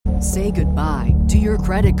Say goodbye to your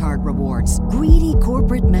credit card rewards. Greedy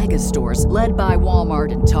corporate mega stores, led by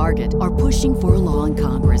Walmart and Target, are pushing for a law in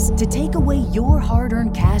Congress to take away your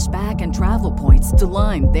hard-earned cash back and travel points to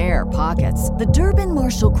line their pockets. The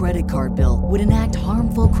Durbin-Marshall credit card bill would enact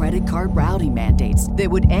harmful credit card routing mandates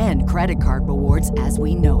that would end credit card rewards as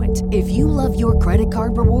we know it. If you love your credit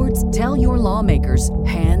card rewards, tell your lawmakers,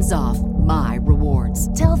 hands off my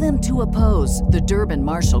rewards. Tell them to oppose the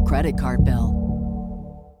Durbin-Marshall credit card bill.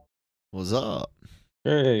 What's up?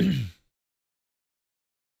 Hey.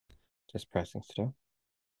 Just pressing stuff.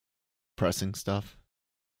 Pressing stuff.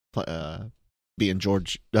 Being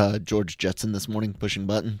George Jetson this morning, pushing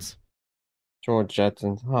buttons. George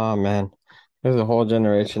Jetson. Oh, man. There's a whole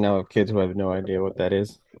generation now of kids who have no idea what that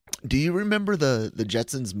is. Do you remember the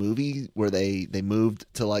Jetsons movie where they moved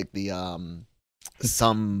to like the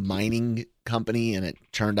some mining company, and it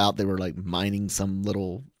turned out they were like mining some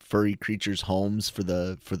little furry creatures' homes for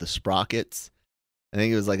the sprockets? I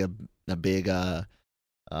think it was like a big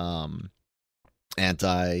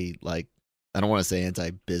anti, like, I don't want to say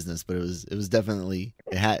anti-business, but it was definitely,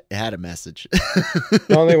 it had a message.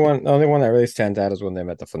 The only one that really stands out is when they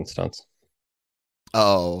met the Flintstones.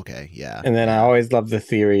 Oh, okay, yeah. And then I always love the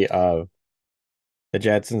theory of the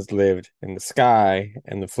Jetsons lived in the sky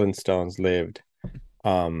and the Flintstones lived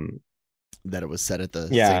that it was set at the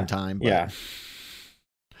same time. But yeah.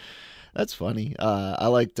 That's funny. I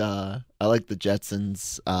liked the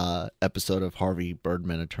Jetsons episode of Harvey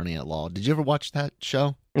Birdman, Attorney at Law. Did you ever watch that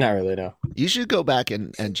show? Not really, no. You should go back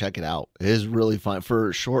and check it out. It is really fun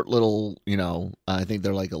for short little, I think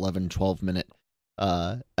they're like 11, 12-minute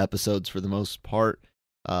episodes for the most part.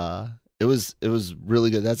 It was really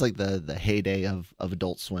good. That's like the heyday of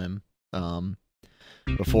Adult Swim.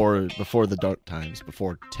 Before the dark times,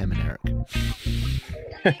 before Tim and Eric.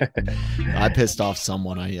 I pissed off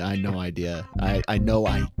someone. I no idea. I know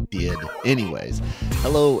I did. Anyways,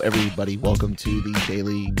 hello everybody. Welcome to the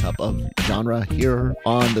Daily Cup of Genre here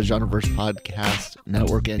on the Genreverse Podcast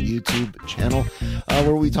Network and YouTube channel,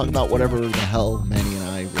 where we talk about whatever the hell Manny and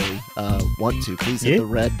I really want to. Please hit the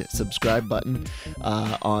red subscribe button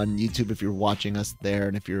on YouTube if you're watching us there,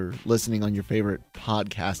 and if you're listening on your favorite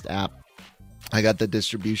podcast app. I got the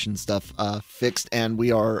distribution stuff fixed, and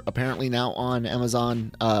we are apparently now on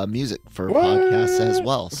Amazon Music for podcasts as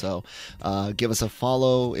well. So give us a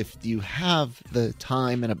follow if you have the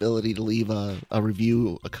time and ability to leave a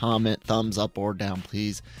review, a comment, thumbs up or down,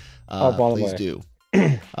 please. Please do.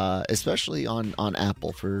 Especially on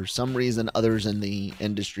Apple. For some reason, others in the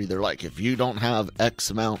industry, they're like, if you don't have X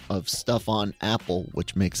amount of stuff on Apple,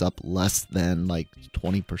 which makes up less than like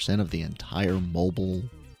 20% of the entire mobile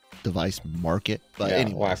device market, but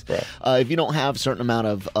anyway, if you don't have a certain amount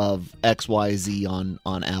of XYZ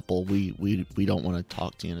on Apple, we don't want to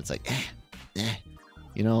talk to you. And it's like,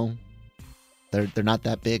 they're not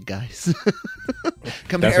that big, guys.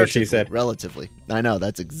 That's what she said. Relatively, I know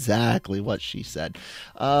that's exactly what she said.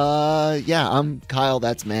 I'm Kyle.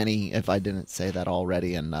 That's Manny. If I didn't say that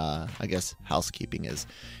already, and I guess housekeeping is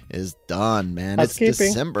done, man. It's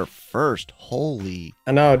December 1st. Holy,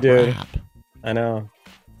 I know, dude. Crap. I know.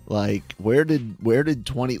 Like, where did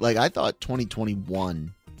I thought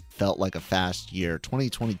 2021 felt like a fast year.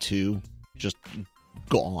 2022 just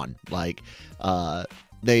gone. Like,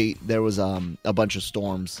 there was a bunch of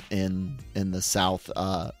storms in the south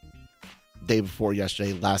day before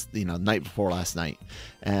yesterday, night before last night,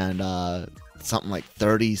 and something like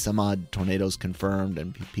 30 some odd tornadoes confirmed,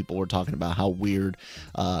 and people were talking about how weird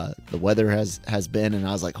the weather has been, and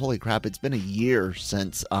I was like, holy crap, it's been a year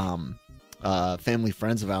since family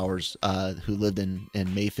friends of ours who lived in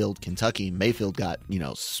Mayfield, Kentucky. Mayfield got,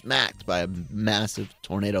 smacked by a massive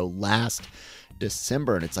tornado last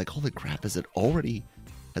December, and it's like, holy crap, has it already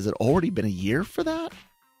been a year for that?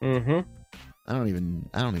 Mm-hmm. I don't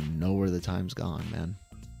even know where the time's gone, man.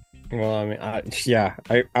 Well, I mean,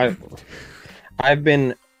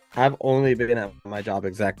 I've only been at my job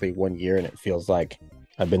exactly 1 year, and it feels like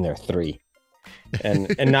I've been there 3,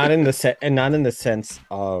 and not in the sense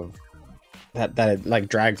of that it like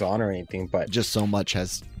drags on or anything, but just so much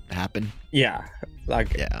has happened. Yeah,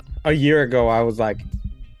 a year ago I was like,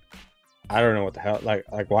 I don't know what the hell, like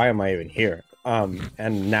why am I even here?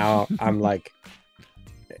 And now I'm like,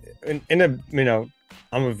 I'm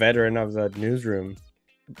a veteran of the newsroom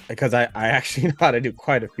because I actually know how to do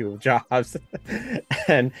quite a few jobs,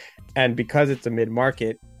 and because it's a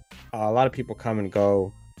mid-market, a lot of people come and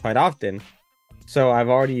go quite often. So I've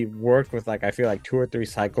already worked with I feel like 2 or 3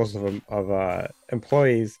 cycles of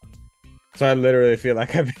employees. So I literally feel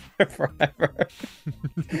like I've been here forever.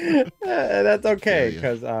 And that's okay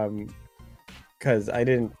because because I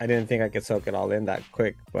didn't think I could soak it all in that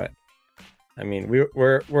quick. But I mean,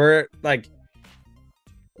 we're like,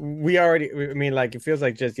 I mean, like, it feels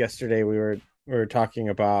like just yesterday we were talking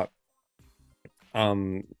about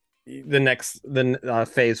the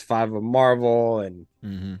phase 5 of Marvel and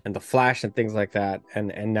the Flash and things like that,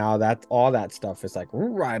 and now that all that stuff is like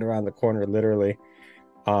right around the corner, literally.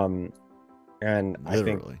 And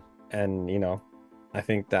Literally. I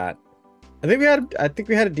think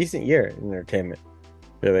we had a decent year in entertainment,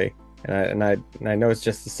 really. And I know it's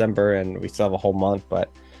just December and we still have a whole month,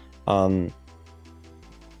 but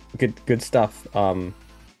good stuff.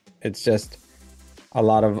 It's just a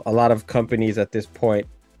lot of companies at this point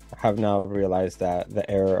have now realized that the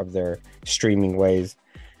error of their streaming ways,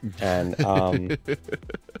 and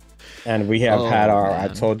and we have had our man.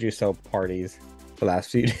 I told you so parties the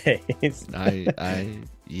last few days.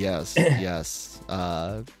 Yes.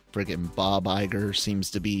 Friggin' Bob Iger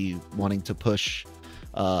seems to be wanting to push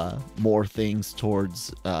more things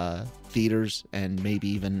towards theaters and maybe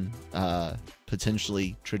even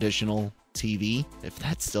potentially traditional TV, if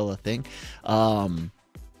that's still a thing.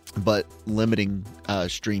 But limiting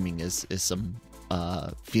streaming is some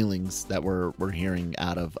feelings that we're hearing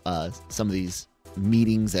out of some of these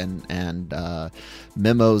meetings and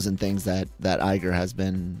memos and things that Iger has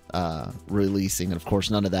been releasing. And of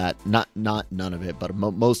course, none of that, not none of it, but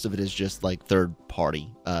most of it is just like third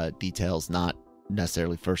party details, not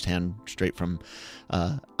necessarily firsthand straight from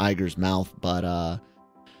Iger's mouth. But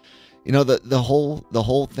the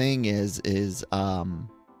whole thing is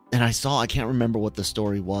and I can't remember what the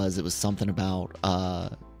story was. It was something about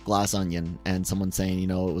Glass Onion and someone saying,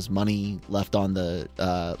 it was money left on the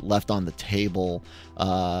table.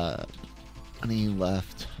 Money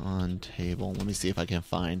left on table. Let me see if I can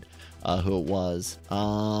find who it was.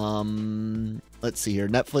 Let's see here.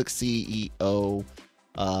 Netflix CEO.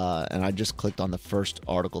 And I just clicked on the first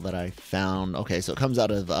article that I found. Okay, so it comes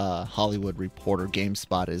out of Hollywood Reporter.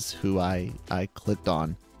 GameSpot is who I clicked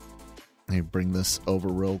on. Let me bring this over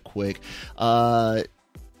real quick.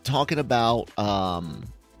 Talking about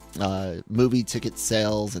movie ticket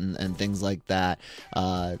sales and things like that.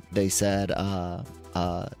 They said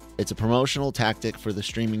it's a promotional tactic for the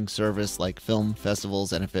streaming service like film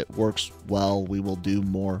festivals, and if it works well, we will do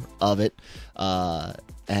more of it.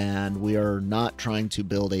 And we are not trying to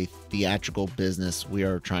build a theatrical business. We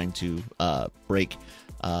are trying to break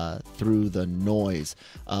through the noise.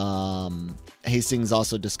 Hastings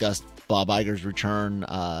also discussed Bob Iger's return,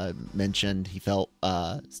 mentioned he felt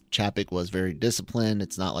Chapek was very disciplined.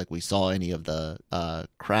 It's not like we saw any of the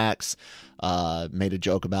cracks. Made a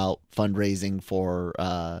joke about fundraising for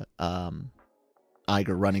Iger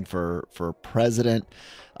running for president.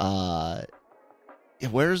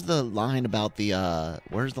 Where's the line about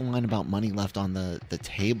money left on the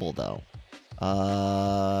table though?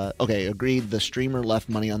 Okay, agreed. The streamer left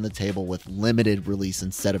money on the table with limited release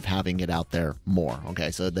instead of having it out there more.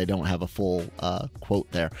 Okay, so they don't have a full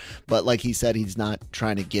quote there. But like he said, he's not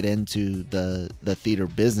trying to get into the theater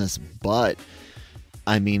business. But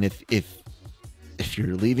I mean, if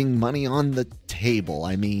you're leaving money on the table,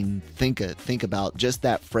 I mean, think about just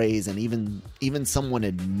that phrase, and even someone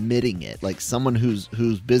admitting it, like someone whose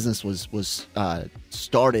business was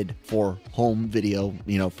started for home video,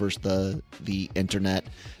 first the internet,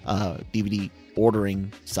 DVD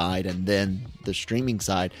ordering side, and then the streaming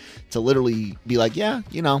side, to literally be like, yeah,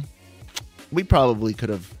 we probably could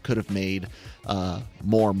have made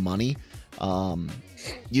more money.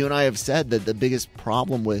 You and I have said that the biggest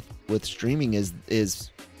problem with streaming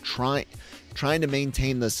is trying to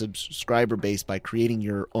maintain the subscriber base by creating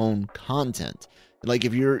your own content. Like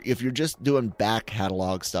if you're just doing back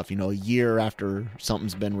catalog stuff, a year after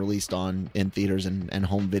something's been released in theaters and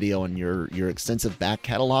home video, and your extensive back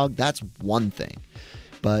catalog, that's one thing.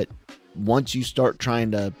 But once you start trying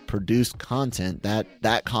to produce content,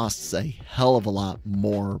 that costs a hell of a lot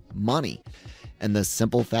more money. And the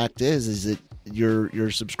simple fact is that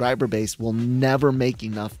your subscriber base will never make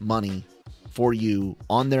enough money for you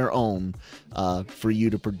on their own for you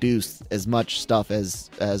to produce as much stuff as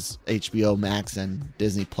HBO Max and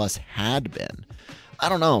Disney Plus had been. I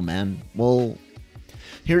don't know, man. Well,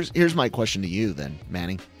 here's my question to you then,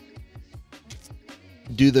 Manny.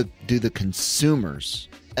 Do the consumers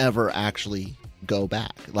ever actually go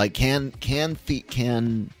back? Like, can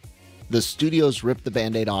the studios rip the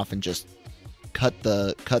Band-Aid off and just cut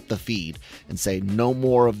the feed and say no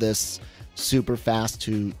more of this super fast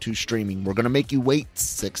to streaming? We're going to make you wait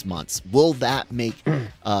 6 months. Will that make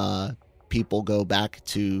people go back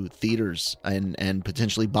to theaters and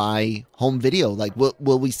potentially buy home video? Like,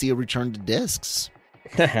 will we see a return to discs?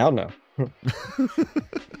 Hell no.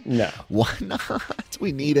 No. Why not?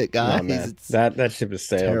 We need it, guys. No, man. It's That ship is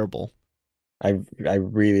sailed. terrible. I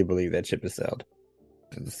really believe that ship is sailed.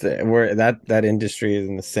 Where that industry is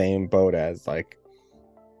in the same boat as like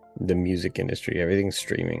the music industry. Everything's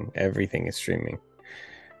streaming. Everything is streaming.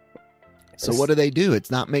 So what do they do?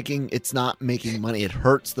 It's not making money. It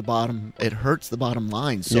hurts the bottom. It hurts the bottom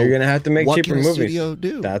line. So you're gonna have to make what cheaper can a movies. studio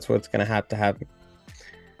do? That's what's gonna have to happen.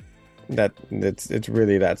 It's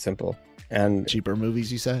really that simple. And cheaper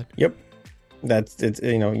movies, you said? Yep. It's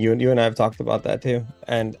you and I have talked about that too.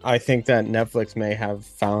 And I think that Netflix may have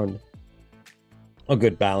found a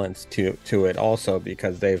good balance to it also,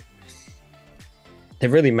 because they've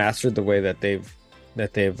really mastered the way that they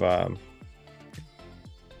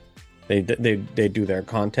do their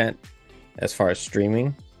content as far as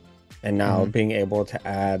streaming, and now being able to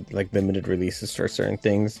add like limited releases for certain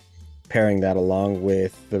things, pairing that along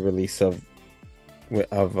with the release of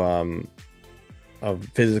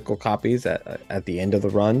physical copies at the end of the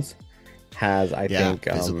runs has, I think,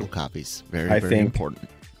 physical copies very important.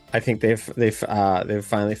 I think they've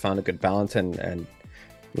finally found a good balance, and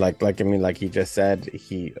like he just said,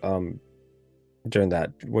 he during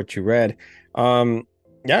that what you read,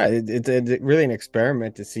 it's really an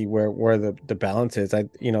experiment to see where the balance is.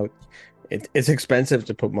 It's expensive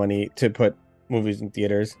to put movies in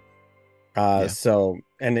theaters. So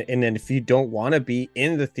and then if you don't want to be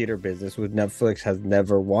in the theater business, which Netflix has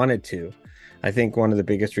never wanted to, I think one of the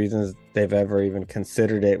biggest reasons they've ever even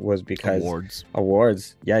considered it was because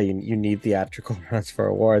awards. Yeah, you need theatrical runs for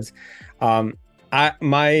awards. My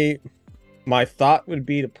thought would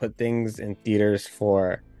be to put things in theaters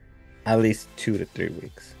for at least 2 to 3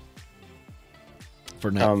 weeks.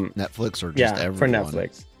 For Netflix or just everyone? For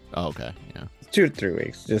Netflix. Oh, okay, yeah. 2 to 3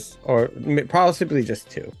 weeks, or possibly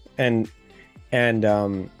just 2. And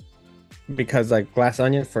because like Glass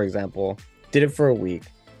Onion, for example, did it for a week.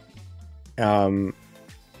 A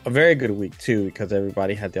very good week too, because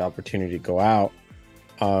everybody had the opportunity to go out.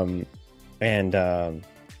 No,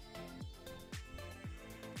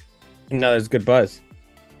 there's good buzz.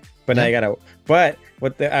 But now you gotta. But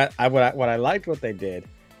what I liked what they did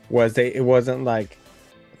was it wasn't like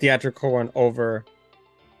theatrical run over,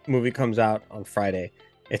 movie comes out on Friday.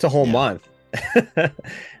 It's a whole month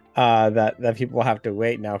that people have to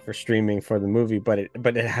wait now for streaming for the movie. But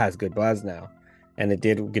it has good buzz now, and it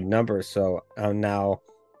did good numbers. So now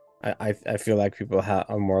I feel like people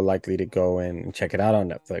are more likely to go in and check it out on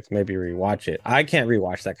Netflix, maybe rewatch it. I can't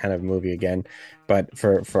rewatch that kind of movie again, but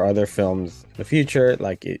for other films in the future,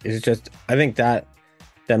 like it's just, I think that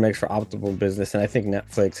makes for optimal business. And I think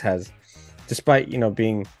Netflix has, despite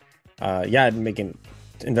being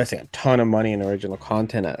investing a ton of money in original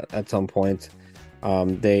content at some point, I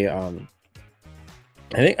think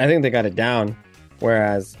they got it down,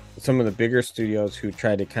 whereas some of the bigger studios who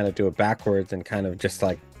tried to kind of do it backwards and kind of just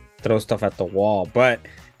like throw stuff at the wall, but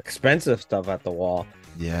expensive stuff at the wall,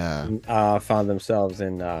 found themselves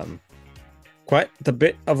in quite a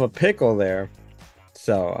bit of a pickle there.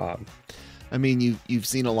 So I mean, you've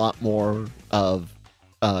seen a lot more of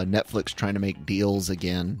Netflix trying to make deals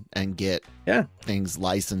again and get things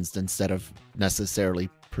licensed instead of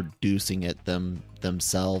necessarily producing it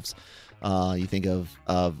themselves. You think of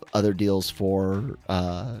other deals for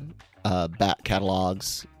back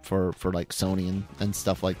catalogs for like Sony and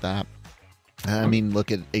stuff like that. I mean,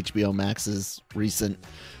 look at HBO Max's recent,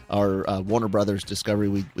 or Warner Brothers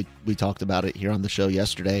Discovery. We talked about it here on the show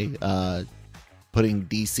yesterday. Putting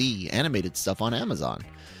DC animated stuff on Amazon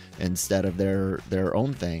instead of their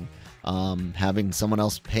own thing. Having someone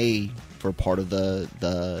else pay for part of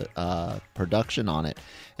the production on it.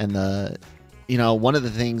 And one of the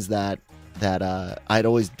things that I'd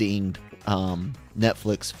always dinged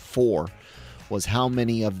Netflix for was how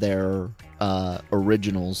many of their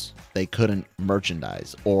originals they couldn't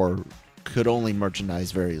merchandise, or could only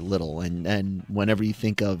merchandise very little. And whenever you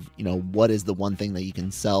think of what is the one thing that you can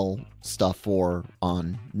sell stuff for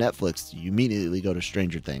on Netflix, you immediately go to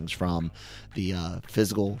Stranger Things, from the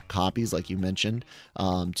physical copies like you mentioned,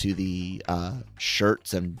 to the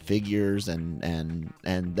shirts and figures, and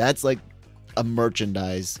that's like a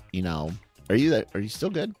merchandise. Are you still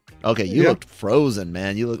good? Okay, you looked frozen,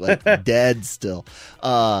 man. You look like dead still.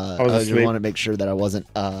 I just wanted to make sure that I wasn't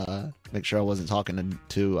talking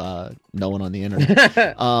to no one on the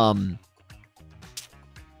internet.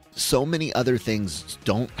 So many other things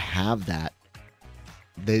don't have that.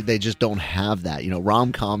 They just don't have that.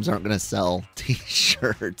 Rom-coms aren't going to sell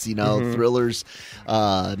T-shirts. Thrillers,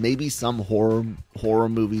 maybe some horror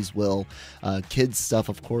movies will. Kids stuff,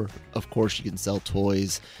 of course, you can sell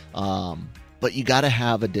toys. but you got to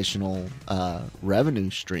have additional revenue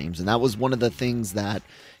streams, and that was one of the things that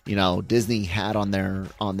Disney had on their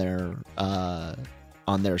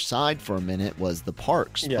side for a minute, was the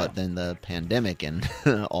parks. Yeah. But then the pandemic and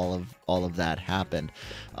all of that happened.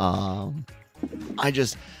 I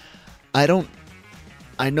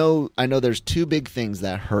know there's two big things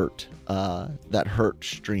that hurt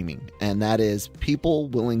streaming, and that is people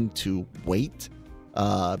willing to wait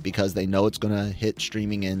because they know it's going to hit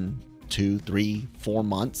streaming in 2, 3, 4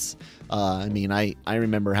 months. I mean, I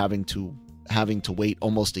remember having to wait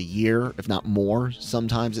almost a year, if not more,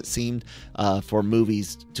 sometimes it seemed, for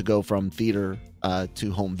movies to go from theater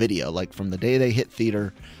to home video. Like from the day they hit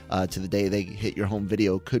theater to the day they hit your home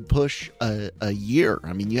video could push a year.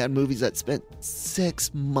 I mean, you had movies that spent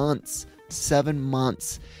 6 months, 7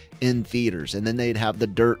 months in theaters, and then they'd have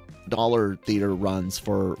the dollar theater runs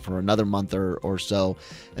for another month or so,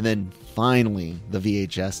 and then finally the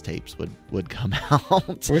VHS tapes would come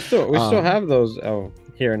out. We still have those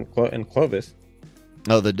here in Clovis.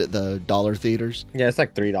 Oh, the dollar theaters. Yeah, it's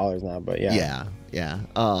like $3 now, but yeah.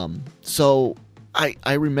 So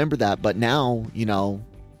I remember that, but now,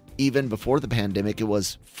 even before the pandemic, it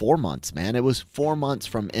was 4 months, man. It was 4 months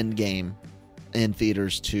from Endgame in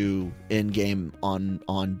theaters to Endgame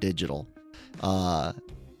on digital.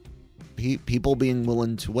 People being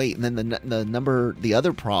willing to wait, and then the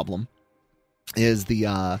other problem is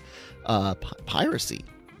the piracy.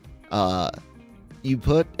 You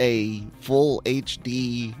put a full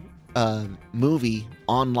HD movie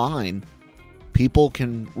online, people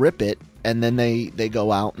can rip it, and then they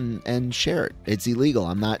go out and share it. It's illegal.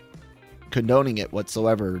 I'm not condoning it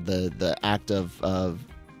whatsoever, the act of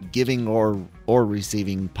giving or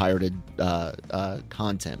receiving pirated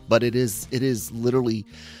content, but it is literally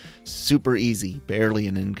super easy, barely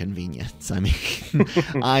an inconvenience. I mean,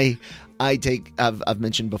 I've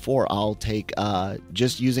mentioned before, I'll take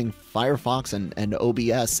just using Firefox and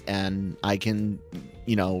OBS, and I can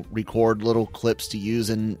record little clips to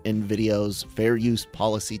use in videos, fair use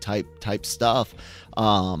policy type stuff,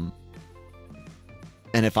 and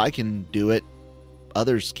if I can do it,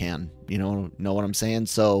 others can. Know what I'm saying?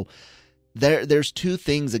 So there's two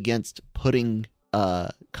things against putting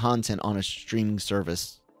content on a streaming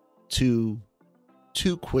service too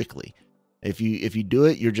quickly. If you do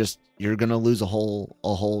it, you're gonna lose a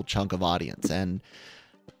whole chunk of audience. And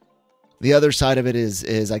the other side of it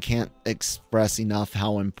is I can't express enough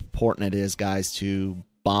how important it is, guys, to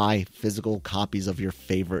buy physical copies of your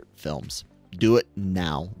favorite films. Do it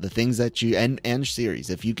now. The things that you and series,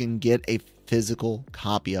 if you can get a physical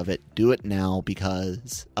copy of it, do it now,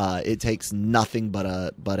 because it takes nothing but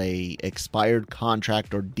a expired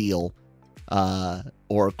contract or deal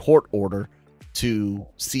or a court order to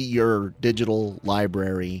see your digital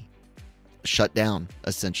library shut down,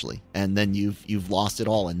 essentially, and then you've lost it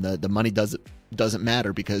all, and the money doesn't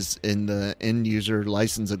matter, because in the end user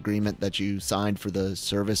license agreement that you signed for the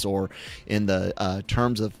service, or in the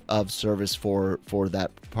terms of service for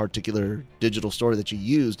that particular digital store that you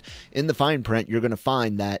used, in the fine print, you're going to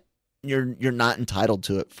find that you're not entitled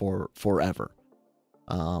to it for forever.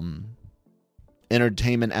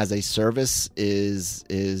 Entertainment as a service is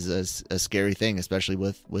a scary thing, especially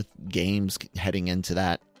with games heading into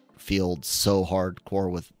that field so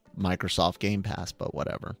hardcore with Microsoft Game Pass, but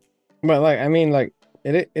whatever. But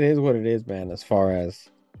it is what it is, man. As far as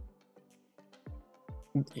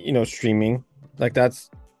streaming, it's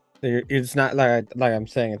not like I'm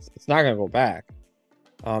saying it's not gonna go back,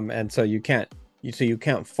 and so you can't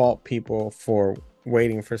fault people for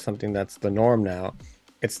waiting for something that's the norm now.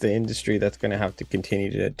 It's the industry that's going to have to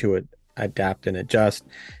continue to adapt and adjust,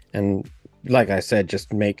 and like I said,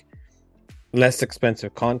 just make less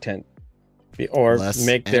expensive content, or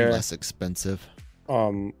make their less expensive,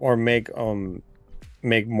 or make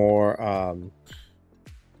more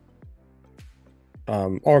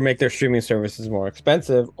or make their streaming services more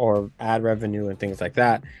expensive, or add revenue and things like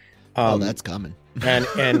that. That's coming.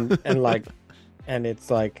 and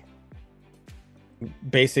it's like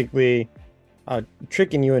basically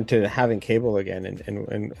tricking you into having cable again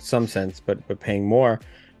in some sense, but paying more.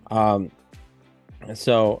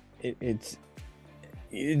 So it's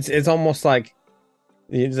almost like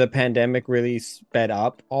the pandemic really sped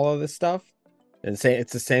up all of this stuff. And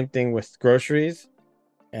it's the same thing with groceries.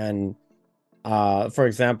 And for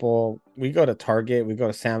example, we go to Target, we go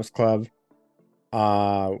to Sam's Club.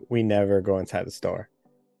 We never go inside the store.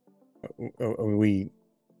 We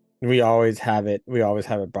always have it. We always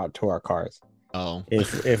have it brought to our cars. Oh,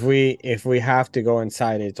 if we have to go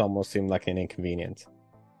inside, it's almost seemed like an inconvenience.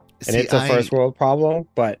 And it's a first world problem,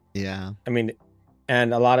 but yeah, I mean,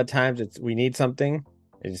 and a lot of times we need something,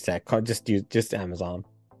 It just said, just Amazon,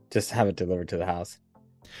 just have it delivered to the house.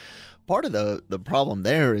 Part of the problem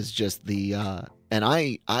there is just and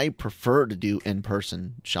I prefer to do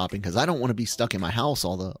in-person shopping because I don't want to be stuck in my house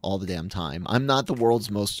all the damn time. I'm not the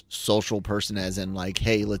world's most social person, as in like,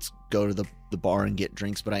 hey, let's go to the bar and get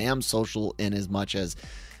drinks, but I am social in as much as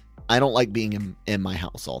I don't like being in my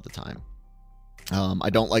house all the time. I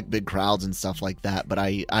don't like big crowds and stuff like that, but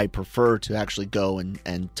I prefer to actually go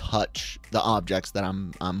and touch the objects that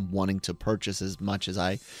I'm wanting to purchase as much as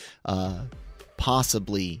I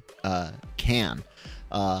possibly can.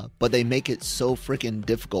 But they make it so freaking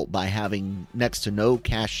difficult by having next to no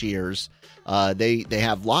cashiers. They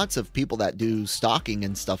have lots of people that do stocking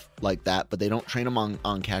and stuff like that, but they don't train them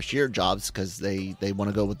on cashier jobs because they want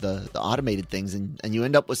to go with the automated things. And you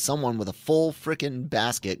end up with someone with a full freaking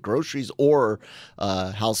basket, groceries or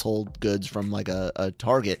household goods from like a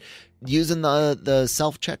Target, using the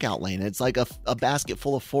self-checkout lane. It's like a basket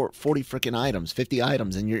full of 40 freaking items, 50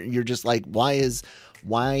 items. And you're just like, why is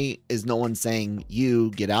no one saying, you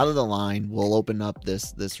get out of the line, we'll open up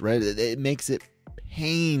this red. It makes it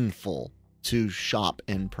painful to shop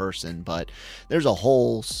in person, but there's a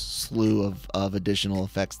whole slew of additional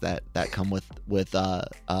effects that come with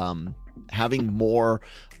having more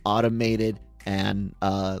automated and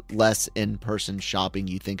less in-person shopping.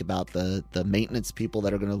 You think about the maintenance people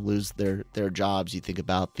that are going to lose their jobs. You think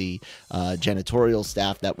about the janitorial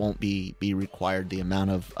staff that won't be required. The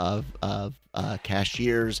amount of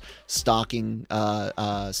cashiers stocking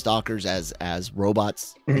stockers as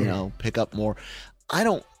robots, pick up more. I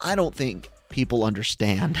don't think people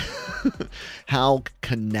understand how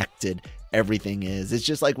connected everything is. It's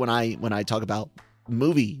just like when I talk about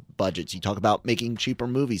movie budgets, you talk about making cheaper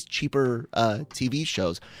movies, cheaper TV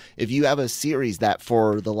shows. If you have a series that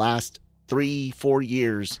for the last 3-4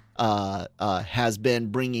 years has been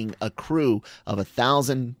bringing a crew of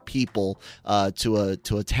 1,000 people to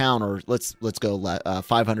a town, or let's go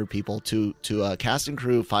 500 people to a cast and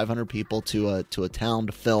crew, 500 people to a town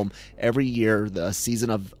to film every year the season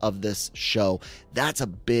of this show. That's a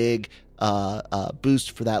big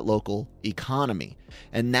boost for that local economy.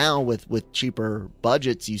 And now with cheaper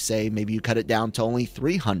budgets, you say maybe you cut it down to only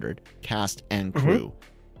 300 cast and crew.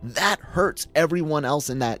 That hurts everyone else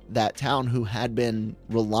in that town who had been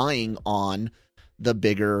relying on the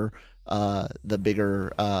bigger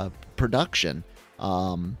production.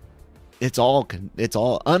 It's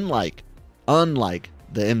all unlike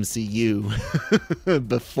the MCU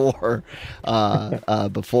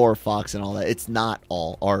before Fox and all that. It's not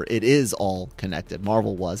all, or it is all connected.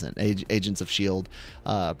 Marvel wasn't. Agents of S.H.I.E.L.D.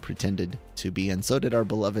 Pretended to be, and so did our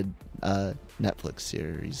beloved Netflix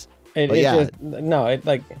series. I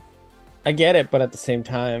get it, but at the same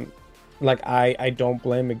time, like I don't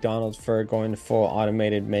blame McDonald's for going to full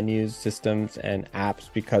automated menus, systems, and apps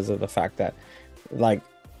because of the fact that like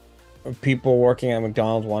people working at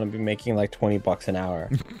McDonald's want to be making like $20 an hour.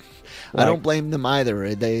 I don't blame them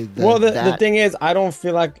either. The thing is, I don't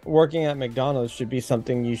feel like working at McDonald's should be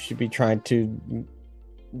something you should be trying to,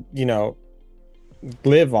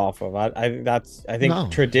 live off of. I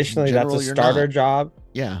think traditionally that's a starter job.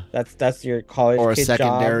 Yeah, that's your college or a kid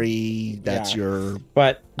secondary. Job. That's your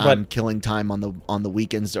but killing time on the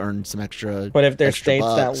weekends to earn some extra. But if there's states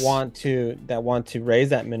bucks that want to raise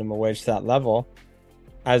that minimum wage to that level,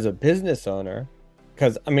 as a business owner,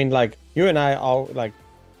 because I mean, like you and I all like,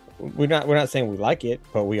 we're not saying we like it,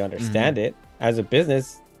 but we understand it. As a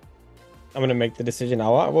business, I'm gonna make the decision.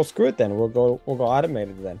 Well, screw it then. We'll go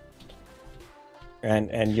automated then,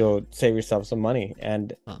 and you'll save yourself some money.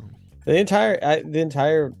 And the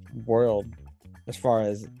entire world, as far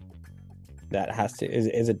as that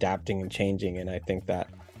is adapting and changing. And I think that,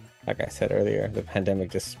 like I said earlier, the pandemic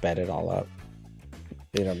just sped it all up.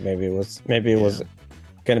 Maybe it was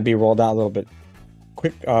going to be rolled out a little bit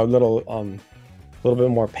quick, a little bit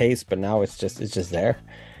more pace, but now it's just there.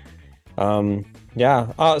 Now we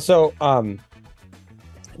got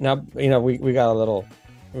a little,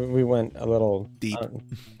 we went a little deep.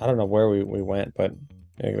 I don't know where we went, but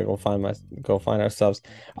I'm gonna go find ourselves.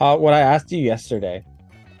 What I asked you yesterday,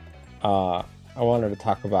 I wanted to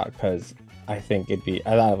talk about because I thought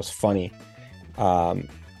it was funny. What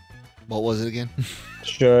was it again?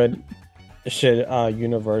 Should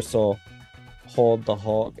Universal hold the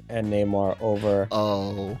Hulk and Namor over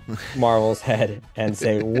Marvel's head and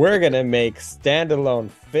say, we're gonna make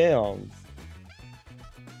standalone films?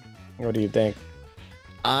 What do you think?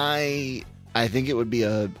 I think it would be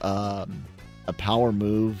a power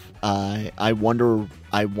move. I wonder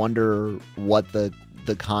what the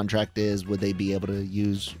contract is. Would they be able to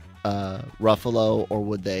use Ruffalo, or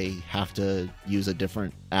would they have to use a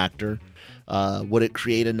different actor? Would it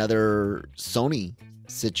create another Sony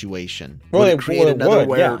situation? Well, Would it create another would,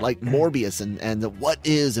 where yeah. like Morbius and the what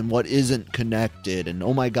is and what isn't connected? And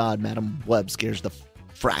oh my God, Madam Web scares the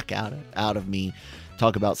frack out of me.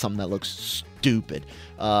 Talk about something that looks stupid.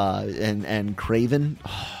 And Craven.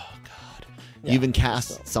 Oh God. You even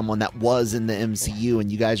cast someone that was in the MCU,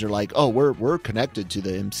 and you guys are like, oh, we're connected to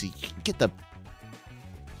the MCU. Get the.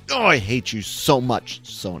 Oh, I hate you so much,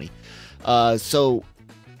 Sony. So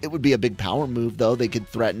it would be a big power move, though. They could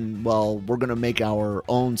threaten, well, we're going to make our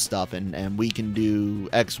own stuff, and we can do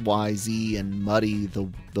X, Y, Z and muddy the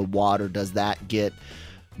water. Does that get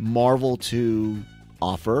Marvel to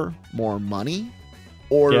offer more money?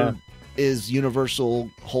 Or is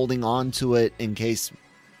Universal holding on to it in case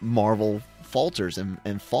Marvel falters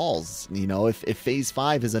and falls? You know, if Phase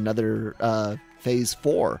 5 is another Phase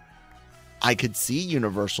 4, I could see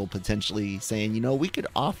Universal potentially saying, you know, we could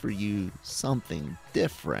offer you something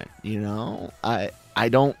different. You know, I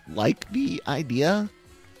don't like the idea,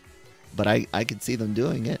 but I could see them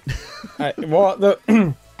doing it. They're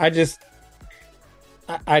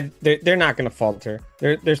not going to falter.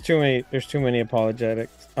 There's too many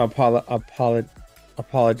apologists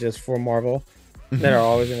for Marvel that are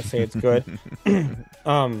always going to say it's good.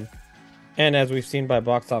 And as we've seen by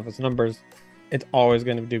box office numbers, it's always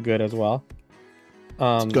going to do good as well.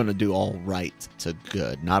 It's going to do all right to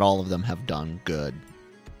good. Not all of them have done good.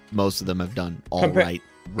 Most of them have done all right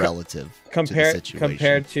relative to the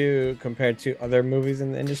situation. Compared to other movies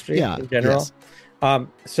in the industry in general.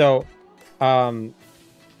 Yes.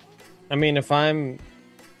 I mean, if I'm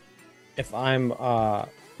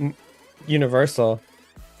Universal,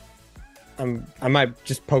 I might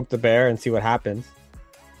just poke the bear and see what happens,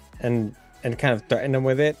 and kind of threaten them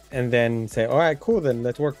with it, and then say, all right, cool, then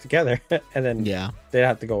let's work together. And then they'd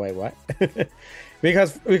have to go, wait, what?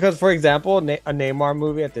 because for example, a Neymar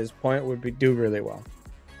movie at this point would do really well.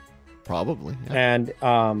 Probably. Yeah.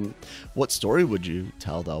 And what story would you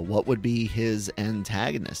tell, though? What would be his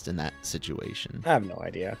antagonist in that situation? I have no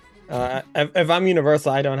idea. If I'm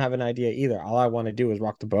Universal, I don't have an idea either. All I want to do is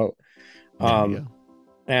rock the boat.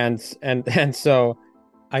 And so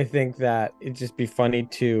I think that it'd just be funny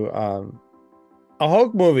to a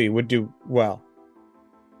Hulk movie would do well,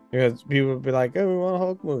 because people would be like, oh, we want a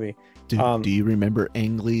Hulk movie. Do you remember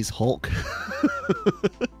Ang Lee's Hulk?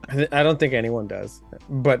 I don't think anyone does,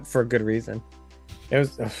 but for good reason. It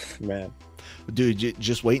was man. Dude,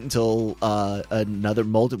 just wait until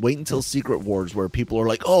wait until Secret Wars, where people are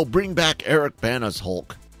like, oh, bring back Eric Bana's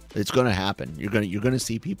Hulk. It's gonna happen. You're gonna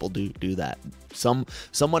see people do that.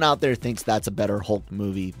 Someone out there thinks that's a better Hulk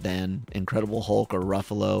movie than Incredible Hulk or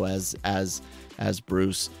Ruffalo as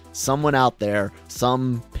Bruce. Someone out there,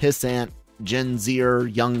 some pissant Gen Zer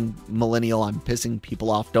young millennial, I'm pissing people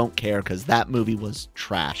off, don't care, because that movie was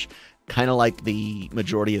trash. Kind of like the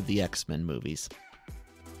majority of the X-Men movies.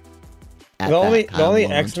 The only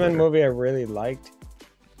X-Men movie I really liked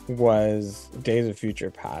was Days of Future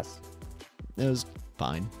Past. It was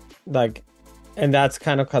fine. And that's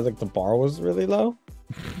kind of because the bar was really low,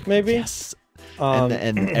 maybe. Yes. And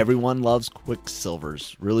everyone loves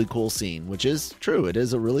Quicksilver's really cool scene, which is true. It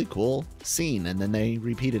is a really cool scene, and then they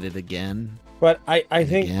repeated it again. But I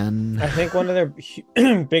think one of their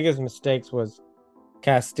biggest mistakes was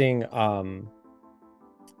casting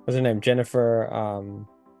what's her name, Jennifer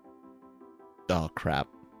oh crap,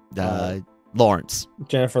 Lawrence.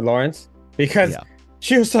 Jennifer Lawrence, because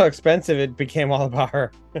she was so expensive, it became all about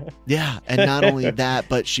her. Yeah, and not only that,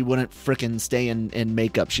 but she wouldn't frickin' stay in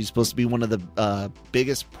makeup. She's supposed to be one of the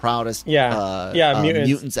biggest, proudest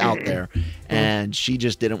mutants out there, and she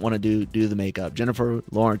just didn't want to do the makeup. Jennifer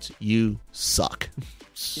Lawrence, you suck.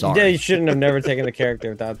 Sorry. Yeah, you shouldn't have never taken the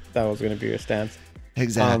character if that was going to be your stance.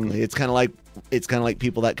 Exactly. It's kind of like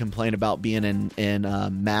people that complain about being in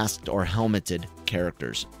masked or helmeted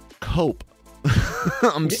characters. Cope.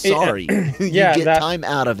 I'm sorry. You get time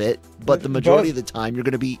out of it, but the majority of the time you're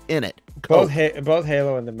going to be in it. Both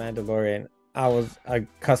Halo and The Mandalorian, I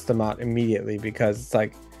cussed them out immediately, because it's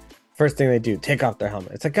like, first thing they do, take off their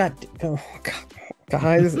helmet. It's like, God,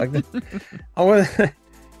 guys, like, I want.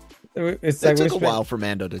 It took a while for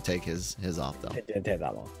Mando to take his off, though. It didn't take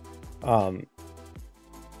that long.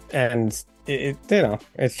 And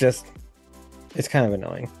it's just, it's kind of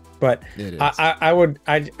annoying. But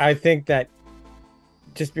I think that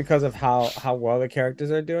just because of how well the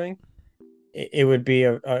characters are doing, it would be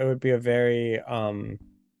a very I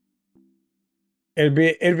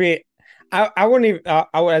wouldn't even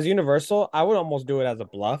as Universal, I would almost do it as a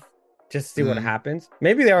bluff, just to see what happens.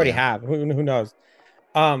 Maybe they already have, who knows.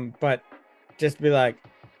 But just be like,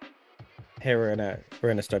 hey, we're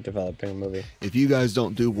gonna start developing a movie. If you guys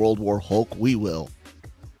don't do World War Hulk, we will.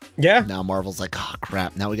 Yeah. Now Marvel's like, oh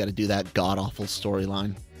crap, now we got to do that god awful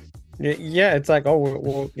storyline. Yeah, it's like, oh,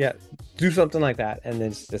 we'll yeah, do something like that, and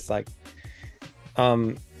it's just like,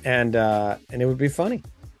 and it would be funny.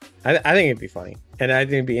 I think it'd be funny, and I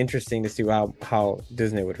think it'd be interesting to see how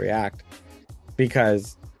Disney would react,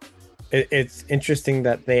 because it's interesting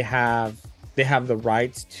that they have the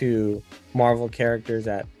rights to Marvel characters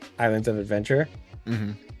at Islands of Adventure,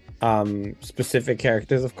 specific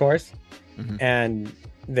characters, of course, and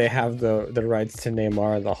they have the rights to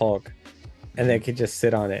Neymar the Hulk, and they could just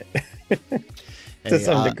sit on it to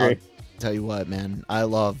some degree. I'll tell you what, man, I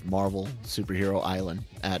love Marvel Superhero Island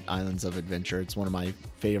at Islands of Adventure. It's one of my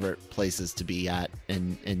favorite places to be at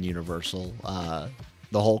in Universal.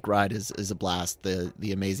 The Hulk ride is a blast.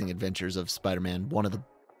 The Amazing Adventures of Spider-Man, one of the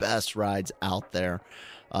best rides out there.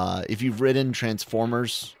 If you've ridden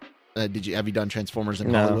Transformers, have you done Transformers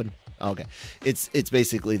in Hollywood? Okay, it's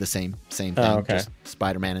basically the same thing. Okay. Just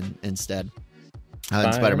Spider-Man instead.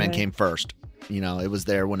 And Spider-Man came first. You know, it was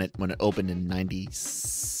there when it opened in 90,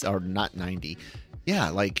 or not 90. Yeah,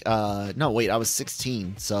 like no, wait, I was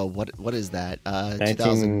 16. So what is that?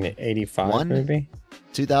 1985 maybe.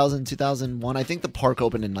 2001. I think the park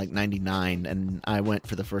opened in like 99, and I went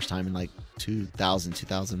for the first time in like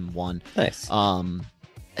 2001. Nice.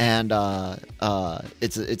 And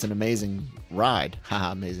it's an amazing ride.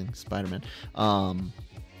 Haha, amazing Spider-Man.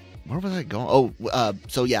 Where was I going?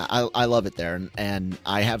 So yeah, I love it there, and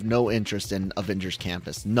I have no interest in Avengers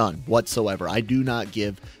Campus, none whatsoever. I do not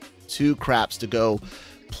give two craps to go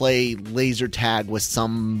play laser tag with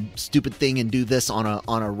some stupid thing and do this on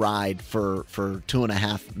a ride for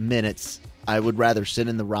 2.5 minutes. I would rather sit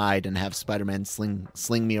in the ride and have Spider-Man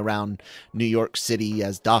sling me around New York City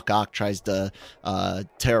as Doc Ock tries to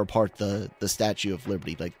tear apart the Statue of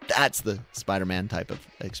Liberty. Like, that's the Spider-Man type of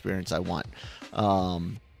experience I want.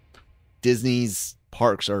 Disney's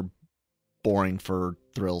parks are boring for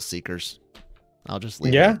thrill seekers. I'll just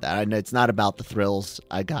leave it at that. I know it's not about the thrills.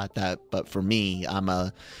 I got that. But for me,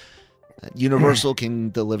 Universal can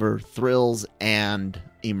deliver thrills and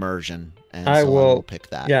immersion. And I will pick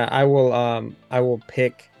that. Yeah, I will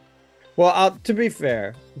pick. Well, to be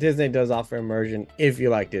fair, Disney does offer immersion if you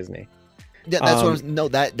like Disney. Yeah, that's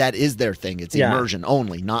that is their thing. It's immersion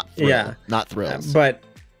only, not thrills. But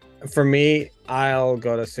for me, I'll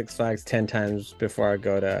go to Six Flags 10 times before I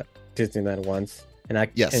go to Disneyland once.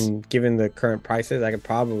 And given the current prices, I could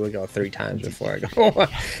probably go 3 times before I go.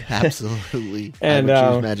 Absolutely. And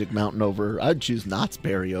I would choose Magic Mountain over. I'd choose Knott's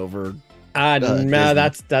Berry over. No,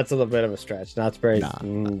 that's a little bit of a stretch. Knott's Berry, not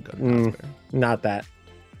that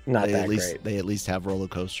great. They at least have roller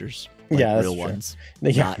coasters. That's real true. ones.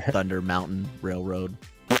 Yeah. Not Thunder Mountain Railroad.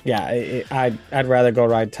 Yeah, I'd rather go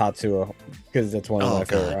ride Tatsuo because it's one of my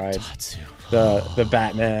favorite rides. Tatsuo. The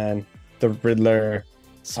Batman, the Riddler.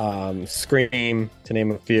 Scream, to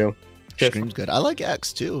name a few. Scream's good. I like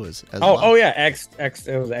X too as well. Oh yeah, X.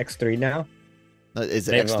 It was X3 now. Is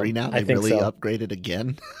it X3 now? They really upgraded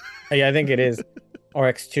again. Yeah, I think it is. Or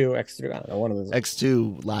X2, X3. I don't know, one of those.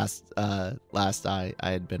 X2 last I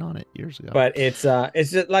had been on it years ago. But it's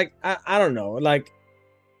just like I don't know. Like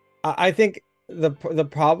I think the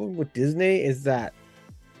problem with Disney is that,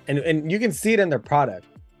 and you can see it in their product.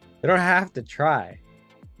 They don't have to try.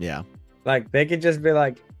 Yeah. Like, they could just be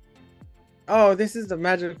like, oh, this is the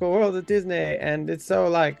magical world of Disney, and it's so,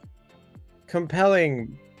 like,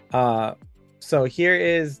 compelling. So here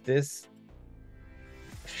is this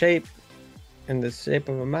shape in the shape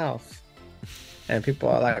of a mouth. And people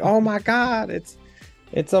are like, oh my God, it's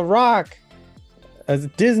a rock. It's a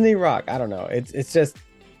Disney rock. I don't know. It's just,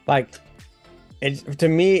 like, to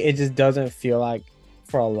me, it just doesn't feel like,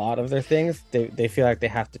 for a lot of their things, they feel like they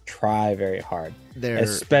have to try very hard,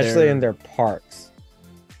 especially in their parks.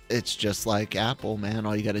 It's just like Apple, man.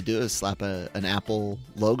 All you got to do is slap an Apple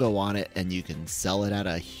logo on it, and you can sell it at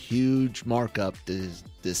a huge markup,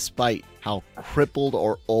 despite how crippled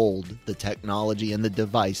or old the technology and the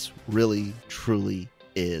device really, truly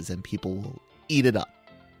is, and people will eat it up.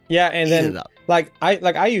 Yeah, and then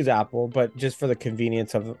I use Apple, but just for the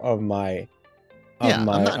convenience of my I'm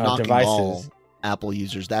not knocking devices. All Apple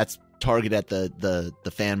users. That's targeted at the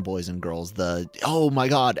fanboys and girls. Oh my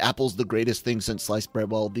God, Apple's the greatest thing since sliced bread.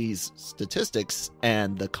 Well, these statistics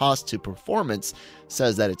and the cost to performance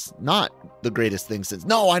says that it's not the greatest thing since.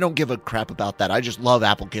 No, I don't give a crap about that. I just love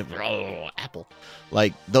Apple. Apple.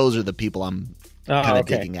 Like, those are the people I'm kind of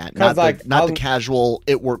digging at. Not the casual,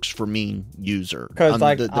 it works for me user. Because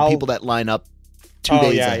the people that line up 2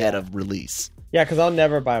 days ahead of release. Yeah, because I'll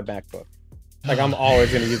never buy a MacBook. Like, I'm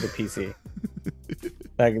always going to use a PC.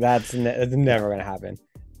 Like it's never gonna happen.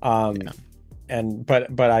 Yeah. And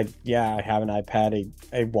but I have an iPad,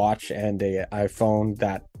 a watch, and a iPhone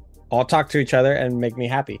that all talk to each other and make me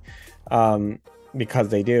happy, because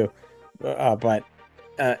they do. But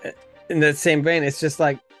in the same vein, it's just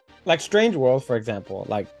like Strange World, for example.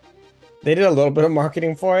 Like they did a little bit of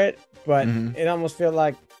marketing for it, but it almost feel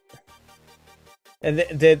like, and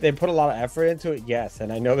they put a lot of effort into it. Yes,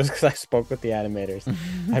 and I know this because I spoke with the animators.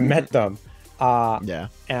 I met them.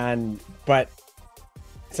 But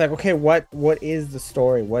it's like, okay, what is the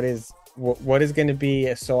story? What is going to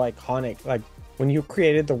be so iconic? Like when you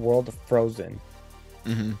created the world of Frozen,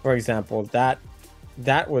 for example, that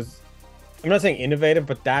was, I'm not saying innovative,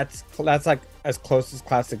 but that's like as close as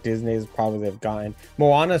classic Disney as probably they've gotten.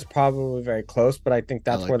 Moana is probably very close, but I think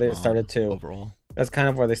that's where they started to overall. That's kind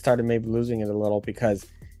of where they started maybe losing it a little, because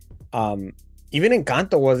even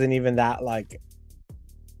Encanto wasn't even that like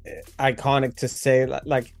iconic to say.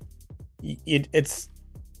 Like it's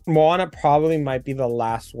Moana probably might be the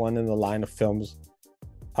last one in the line of films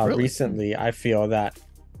really? Recently. I feel that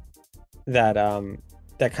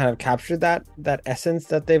kind of captured that essence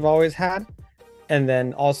that they've always had. And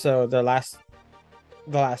then also the last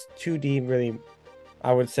 2D really,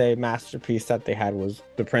 I would say, masterpiece that they had was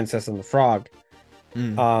The Princess and the Frog.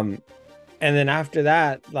 And then after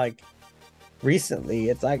that, like recently,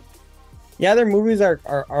 it's like, yeah, their movies are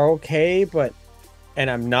okay, but, and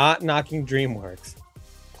I'm not knocking DreamWorks,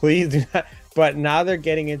 please do not, but now they're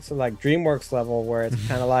getting into like DreamWorks level where it's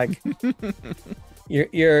kind of like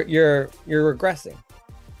you're regressing.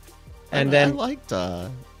 And then I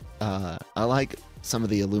like some of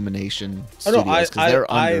the Illumination studios because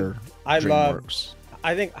they're under DreamWorks.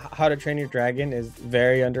 I think How to Train Your Dragon is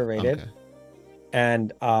very underrated. Okay.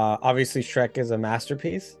 And obviously Shrek is a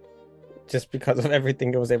masterpiece just because of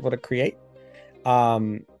everything it was able to create.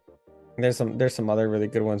 There's some other really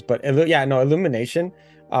good ones, but Illumination,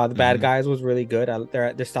 the Bad Guys was really good.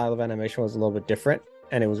 Their style of animation was a little bit different,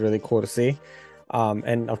 and it was really cool to see.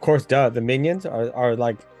 And of course, the Minions are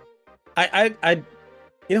like, I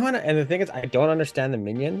you know what? And the thing is, I don't understand the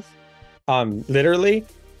Minions, literally,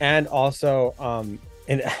 and also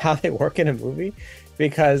in how they work in a movie,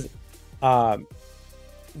 because that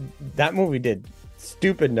movie did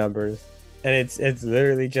stupid numbers, and it's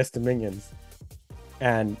literally just the Minions,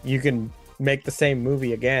 and you can make the same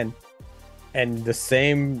movie again, and the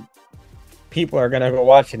same people are gonna go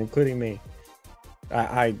watch it, including me.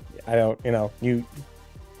 I don't, you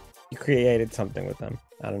created something with them.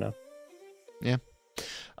 I don't know. Yeah.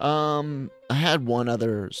 I had one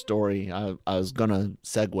other story. I was gonna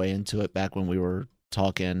segue into it back when we were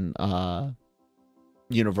talking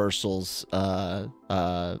Universal's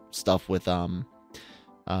stuff with the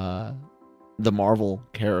Marvel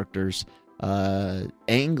characters.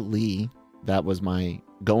 Ang Lee, that was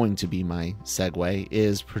going to be my segue,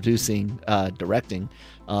 is directing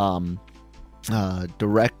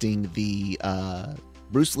the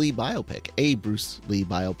Bruce Lee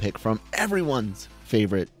biopic from everyone's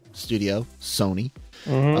favorite studio, Sony.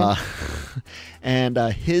 And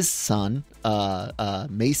his son,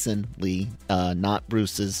 Mason Lee, not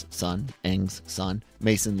Bruce's son, Aang's son,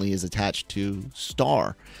 Mason Lee, is attached to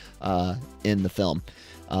star in the film.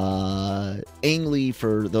 Ang Lee,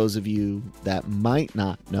 for those of you that might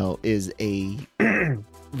not know, is a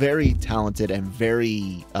very talented and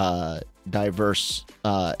very diverse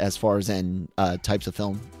as far as in types of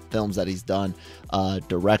films that he's done,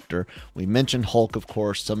 director. We mentioned Hulk, of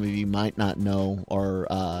course. Some of you might not know, or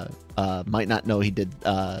might not know he did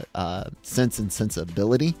Sense and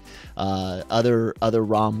Sensibility. Other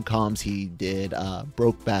rom-coms, he did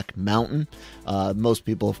Brokeback Mountain. Most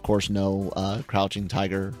people, of course, know Crouching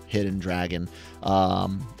Tiger, Hidden Dragon.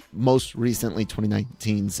 Most recently,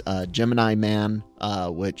 2019's Gemini Man,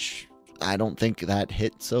 which I don't think that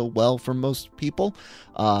hit so well for most people.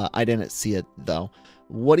 I didn't see it though.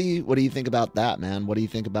 What do you think about that, man? What do you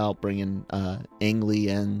think about bringing Ang Lee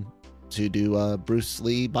in to do a Bruce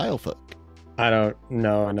Lee biopic? I don't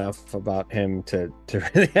know enough about him to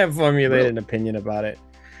really have formulated an opinion about it.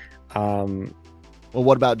 Well,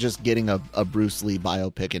 what about just getting a Bruce Lee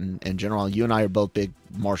biopic in general? You and I are both big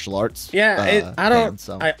martial arts. Yeah, fans,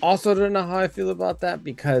 so. I also don't know how I feel about that,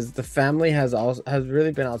 because the family has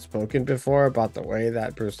really been outspoken before about the way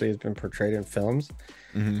that Bruce Lee has been portrayed in films.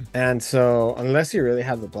 And so, unless you really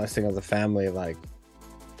have the blessing of the family, like,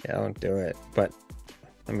 yeah, don't do it. But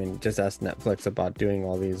I mean, just ask Netflix about doing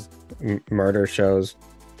all these murder shows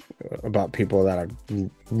about people that are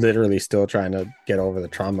literally still trying to get over the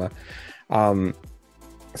trauma.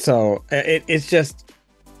 So it's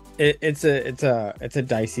a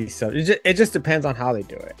dicey subject. It just depends on how they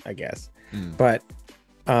do it, I guess. But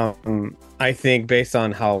I think based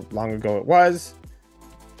on how long ago it was,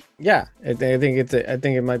 yeah, I think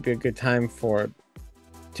it might be a good time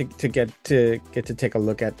to get to take a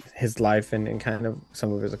look at his life and kind of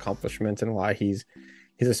some of his accomplishments and why he's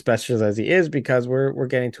as special as he is, because we're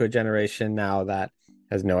getting to a generation now that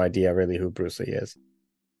has no idea really who Bruce Lee is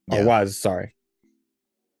or was. Sorry,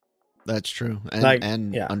 that's true,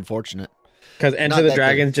 and yeah, unfortunate. Because Enter the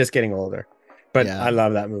Dragon's just getting older, but yeah. I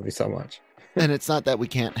love that movie so much. And it's not that we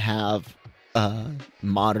can't have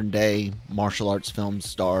modern day martial arts film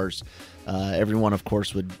stars. Everyone, of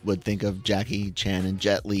course, would think of Jackie Chan and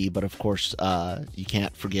Jet Li, but of course, you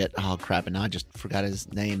can't forget. Oh crap! And now I just forgot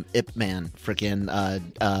his name. Ip Man, freaking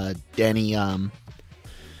Danny.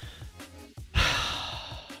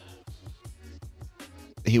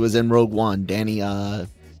 He was in Rogue One. Danny.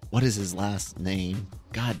 What is his last name?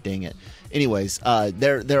 God dang it. Anyways,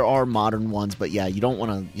 there are modern ones, but yeah, you don't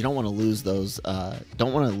want to lose those.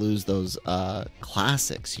 Don't want to lose those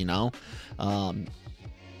classics. You know.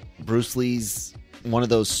 Bruce Lee's one of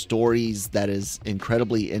those stories that is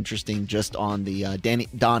incredibly interesting just on the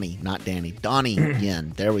Donnie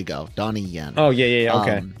Yen. There we go. Donnie Yen. Oh, yeah.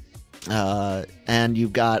 Okay. And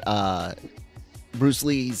you've got Bruce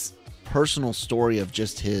Lee's personal story of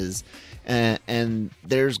just his, and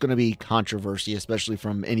there's going to be controversy, especially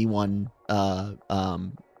from anyone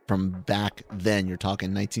from back then. You're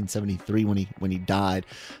talking 1973 when he died.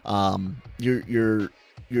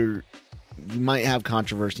 You might have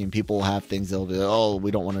controversy and people have things they'll be, oh, we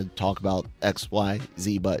don't want to talk about X, Y,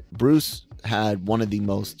 Z, but Bruce had one of the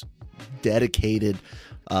most dedicated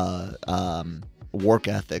work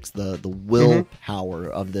ethics, the willpower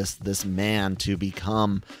of this man to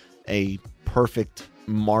become a perfect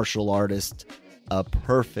martial artist, a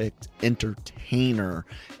perfect entertainer,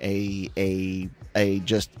 he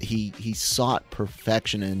sought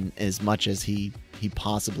perfection in as much as he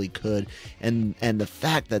possibly could, and the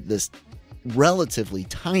fact that this relatively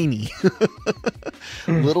tiny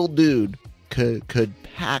little dude could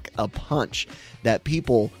pack a punch that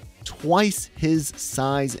people twice his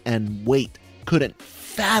size and weight couldn't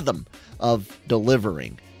fathom of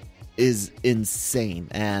delivering is insane.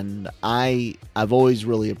 And I've always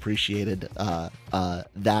really appreciated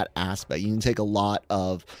that aspect. You can take a lot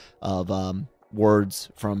of words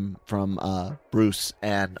from Bruce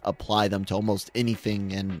and apply them to almost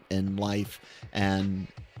anything in life, and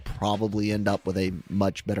probably end up with a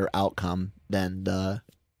much better outcome than the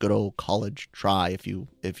good old college try, if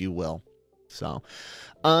you will. So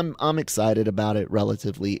I'm excited about it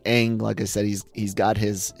relatively. Aang, like I said, he's got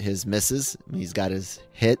his misses, he's got his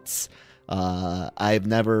hits. I've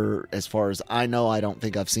never, as far as I know, I don't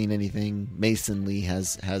think I've seen anything Mason Lee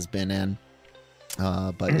has been in.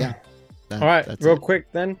 But yeah. All right, real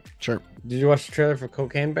quick then. Sure. Did you watch the trailer for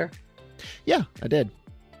Cocaine Bear? Yeah, I did.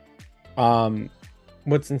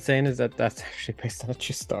 What's insane is that that's actually based on a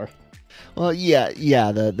true story. Well, yeah.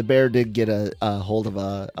 The bear did get a hold of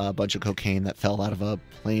a bunch of cocaine that fell out of a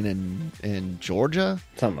plane in Georgia,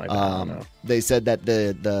 something like that. I don't know. They said that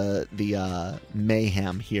the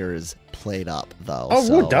mayhem here is played up though. Oh,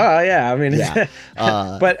 so, well, duh, yeah. I mean, yeah.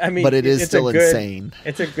 but I mean, but it is still insane.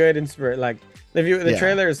 It's a good inspiration. Like the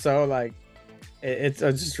trailer is so like it's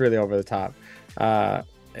just really over the top,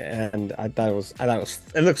 and I thought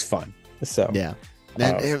it looks fun. So yeah.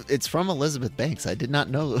 And it's from Elizabeth Banks. I did not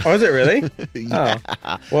know. Oh, is it really? Yeah.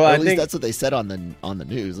 Oh. Well, at least that's what they said on the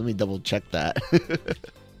news. Let me double check that.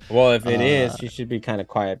 Well, if it is, she should be kind of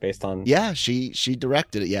quiet based on. Yeah, she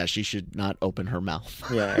directed it. Yeah, she should not open her mouth.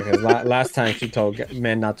 Yeah, because last time she told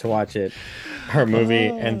men not to watch her movie,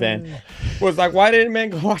 and then was like, "Why didn't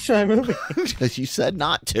men go watch my movie?" Because you said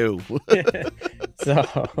not to.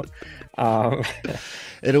 So,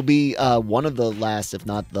 it'll be one of the last, if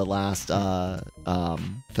not the last,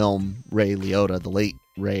 film Ray Liotta, the late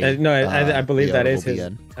Ray. I believe Liotta that is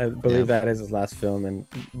his. I believe that is his last film, and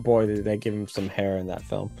boy, did they give him some hair in that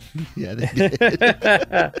film. Yeah, they did.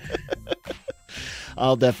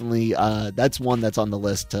 I'll definitely. That's one that's on the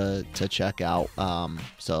list to check out.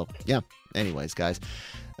 So yeah. Anyways, guys.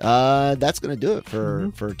 That's gonna do it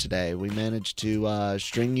for today. We managed to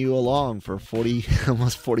string you along for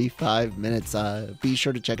almost 45 minutes. Be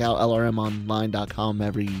sure to check out lrmonline.com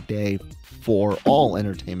every day for all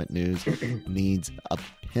entertainment news, needs,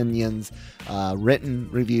 opinions, written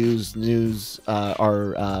reviews, news,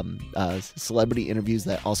 our celebrity interviews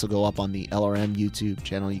that also go up on the LRM YouTube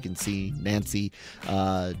channel. You can see Nancy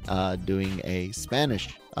doing a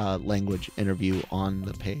Spanish language interview on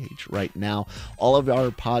the page right now. All of our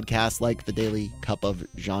podcasts, like the Daily Cup of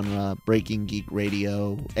Genre, Breaking Geek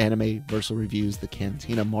Radio, Anime Versal Reviews, the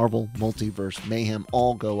Cantina, Marvel Multiverse Mayhem,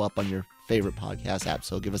 all go up on your favorite podcast app.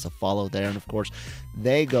 So give us a follow there. And of course,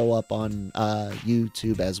 they go up on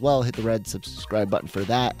YouTube as well. Hit the red subscribe button for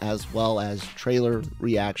that, as well as trailer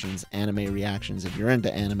reactions, anime reactions. If you're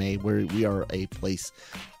into anime, we are a place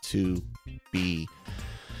to be.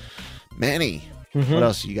 Manny, what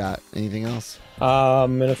else you got? Anything else?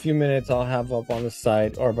 In a few minutes, I'll have up on the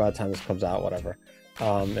site, or by the time this comes out, whatever.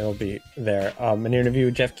 It'll be there. An interview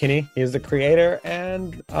with Jeff Kinney. He's the creator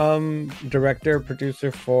and director,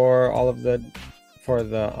 producer for all of the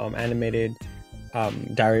animated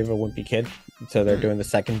Diary of a Wimpy Kid. So they're doing the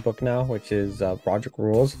second book now, which is Project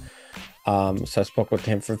Rules. So I spoke with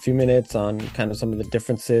him for a few minutes on kind of some of the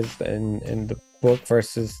differences in the book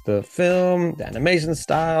versus the film, the animation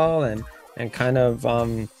style, and kind of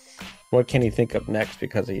what can he think of next,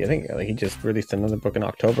 because I think he just released another book in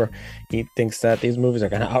October. He thinks that these movies are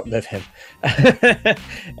going to outlive him.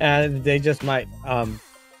 And they just might.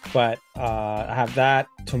 But I have that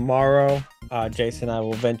tomorrow. Jason and I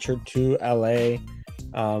will venture to LA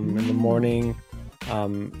in the morning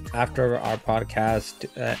after our podcast,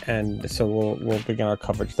 and so we'll begin our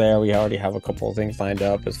coverage there. We already have a couple of things lined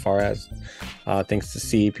up as far as things to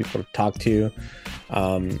see, people to talk to,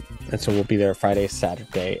 and so we'll be there Friday,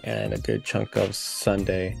 Saturday, and a good chunk of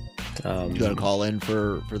Sunday. You gotta call in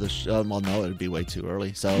for the show? Well, no, it'd be way too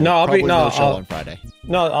early. So no, I'll show on Friday.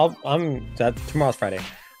 No, tomorrow's Friday.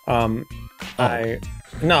 I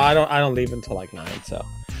don't leave until like 9, so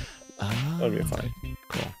that'll be fine.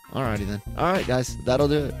 Cool. Alrighty then. All right, guys, that'll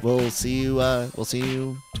do it. We'll see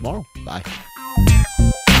you tomorrow. Bye.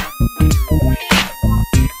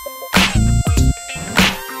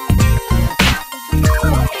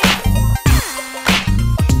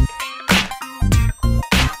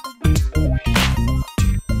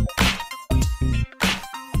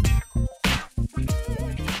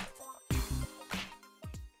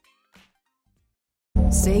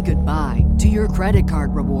 Say goodbye to your credit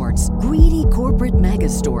card rewards. Greedy corporate mega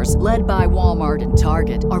stores, led by Walmart and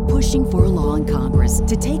Target, are pushing for a law in Congress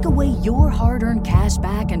to take away your hard-earned cash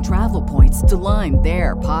back and travel points to line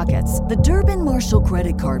their pockets. The Durbin-Marshall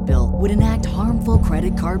credit card bill would enact harmful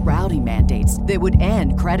credit card routing mandates that would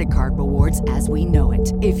end credit card rewards as we know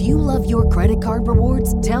it. If you love your credit card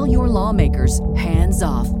rewards, tell your lawmakers, hands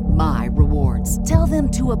off my rewards. Tell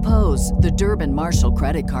them to oppose the Durbin-Marshall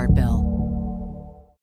credit card bill.